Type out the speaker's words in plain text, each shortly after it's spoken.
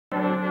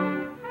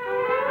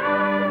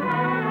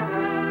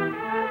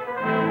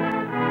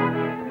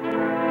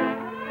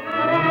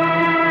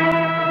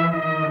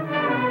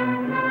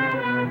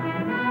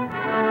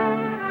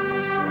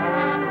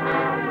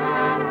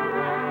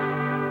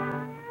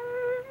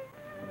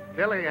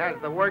Tillie has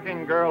the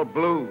working girl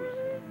blues.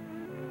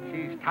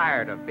 She's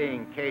tired of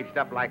being caged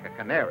up like a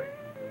canary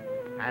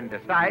and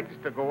decides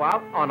to go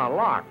out on a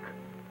lark.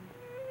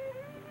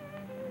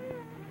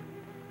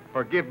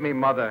 Forgive me,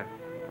 Mother,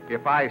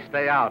 if I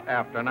stay out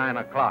after 9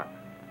 o'clock.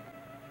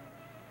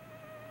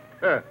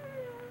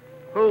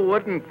 Who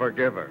wouldn't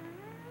forgive her?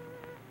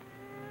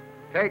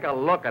 Take a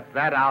look at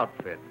that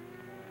outfit.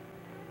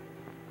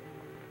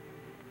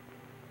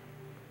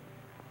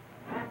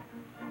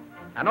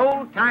 An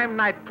old-time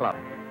nightclub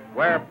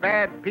where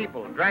bad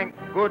people drank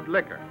good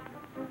liquor.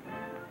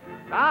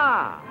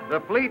 Ah, the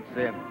fleet's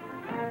in.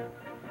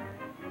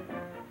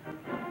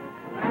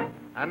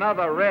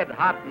 Another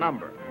red-hot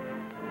number.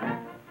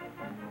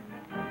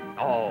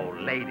 Oh,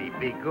 lady,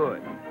 be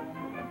good.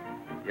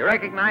 You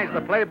recognize the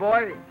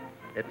playboy?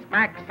 It's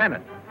Mack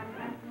Sennett.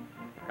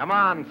 Come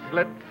on,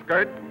 slit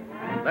skirt.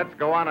 Let's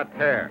go on a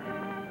tear.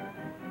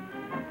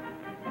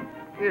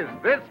 Is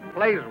this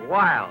place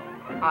wild,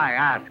 I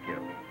ask you?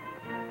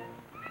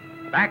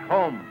 Back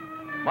home,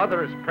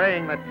 Mother is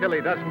praying that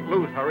Tillie doesn't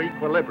lose her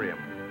equilibrium.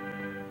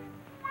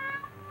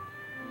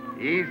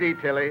 Easy,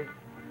 Tillie.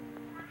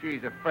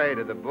 She's afraid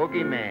of the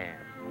boogeyman.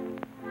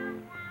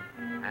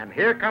 And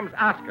here comes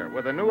Oscar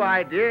with a new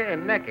idea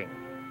in necking.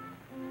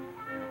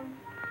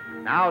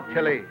 Now,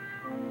 Tillie,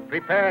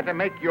 prepare to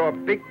make your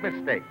big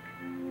mistake.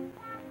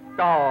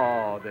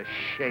 Oh, the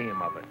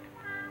shame of it.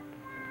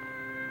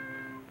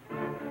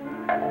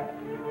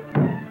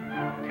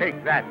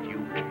 Take that,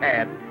 you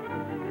cad.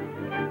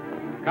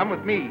 Come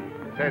with me,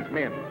 says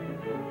Min.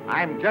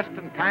 I'm just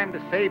in time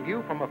to save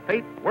you from a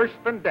fate worse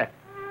than death.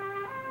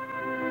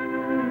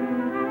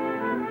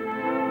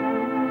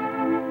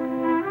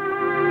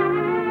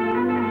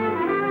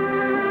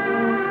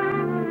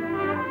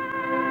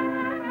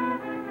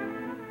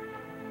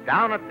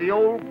 Down at the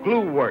old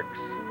glue works,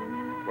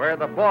 where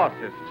the boss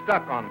is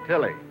stuck on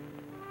Tillie.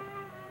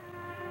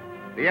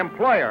 The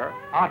employer,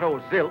 Otto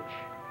Zilch,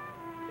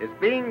 is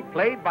being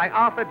played by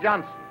Arthur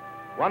Johnson,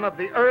 one of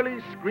the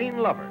early screen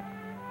lovers.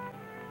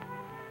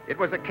 It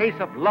was a case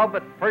of love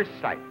at first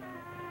sight.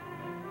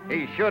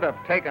 He should have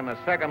taken a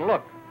second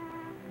look.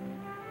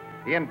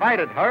 He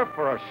invited her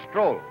for a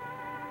stroll.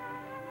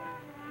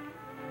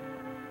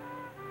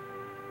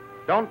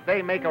 Don't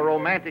they make a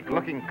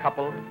romantic-looking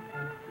couple?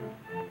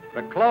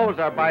 The clothes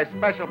are by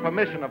special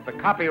permission of the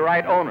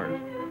copyright owners.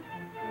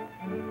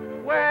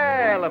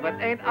 Well, if it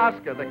ain't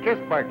Oscar, the kiss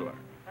burglar.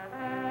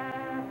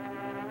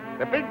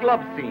 The big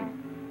love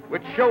scene,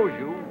 which shows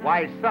you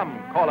why some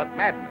call it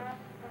madness.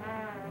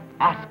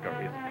 Oscar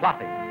is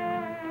plotting.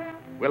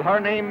 Will her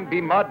name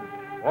be Mud,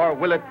 or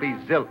will it be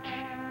Zilch?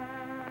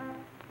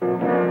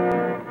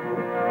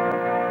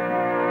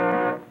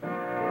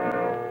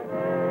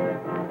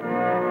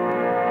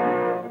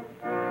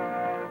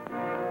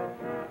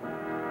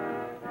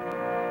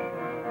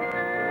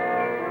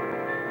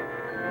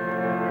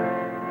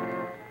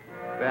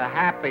 The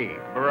happy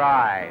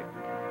bride.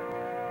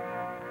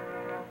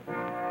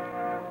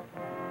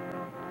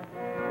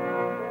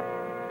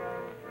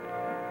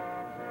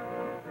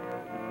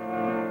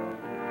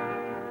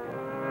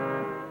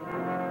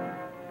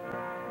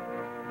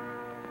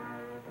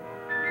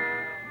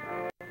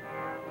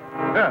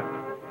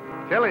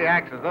 Tillie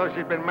acts as though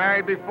she'd been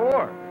married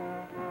before.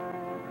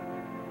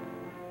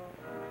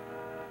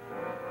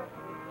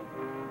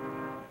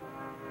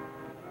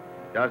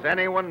 Does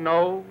anyone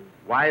know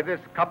why this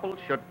couple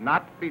should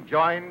not be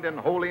joined in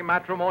holy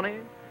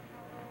matrimony?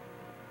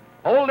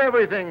 Hold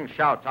everything,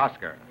 shouts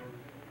Oscar.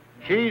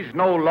 She's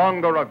no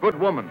longer a good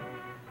woman.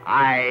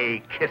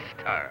 I kissed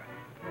her.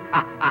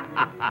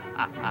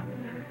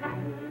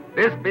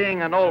 This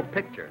being an old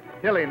picture,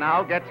 Tillie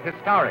now gets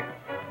historic.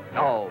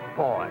 Oh,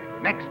 boy.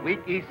 Next week,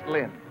 East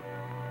Lynne.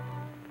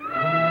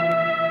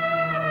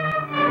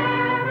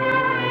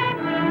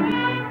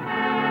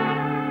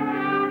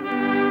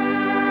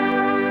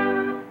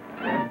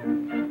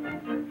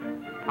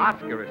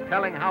 Oscar is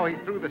telling how he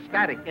threw the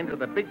static into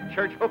the big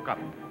church hookup.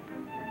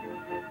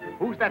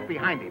 Who's that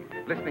behind him,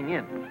 listening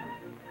in?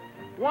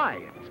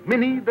 Why, it's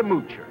Minnie the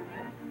Moocher.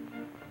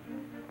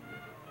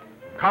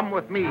 Come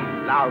with me,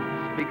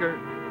 loudspeaker.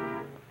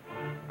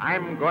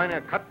 I'm going to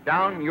cut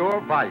down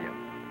your volume.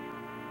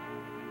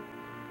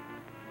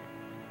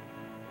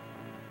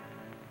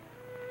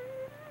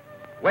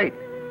 Wait,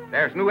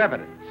 there's new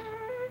evidence.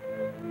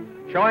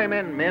 Show him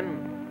in,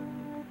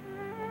 Min.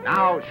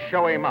 Now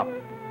show him up.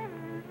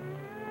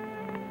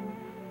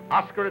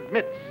 Oscar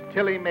admits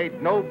Tillie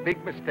made no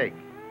big mistake.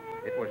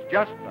 It was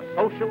just a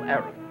social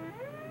error.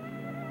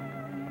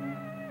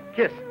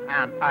 Kiss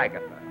Aunt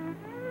Agatha.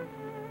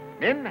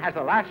 Min has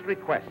a last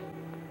request.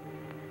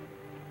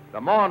 The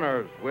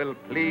mourners will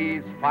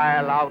please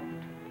file out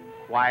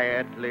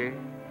quietly.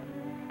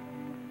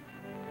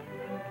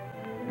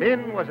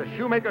 Min was a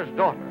shoemaker's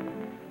daughter,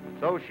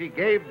 so she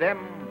gave them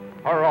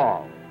her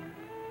all.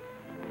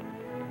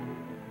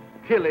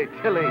 Tillie,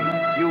 Tillie,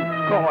 you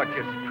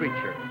gorgeous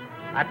creature.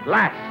 At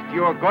last,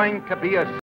 you're going to be a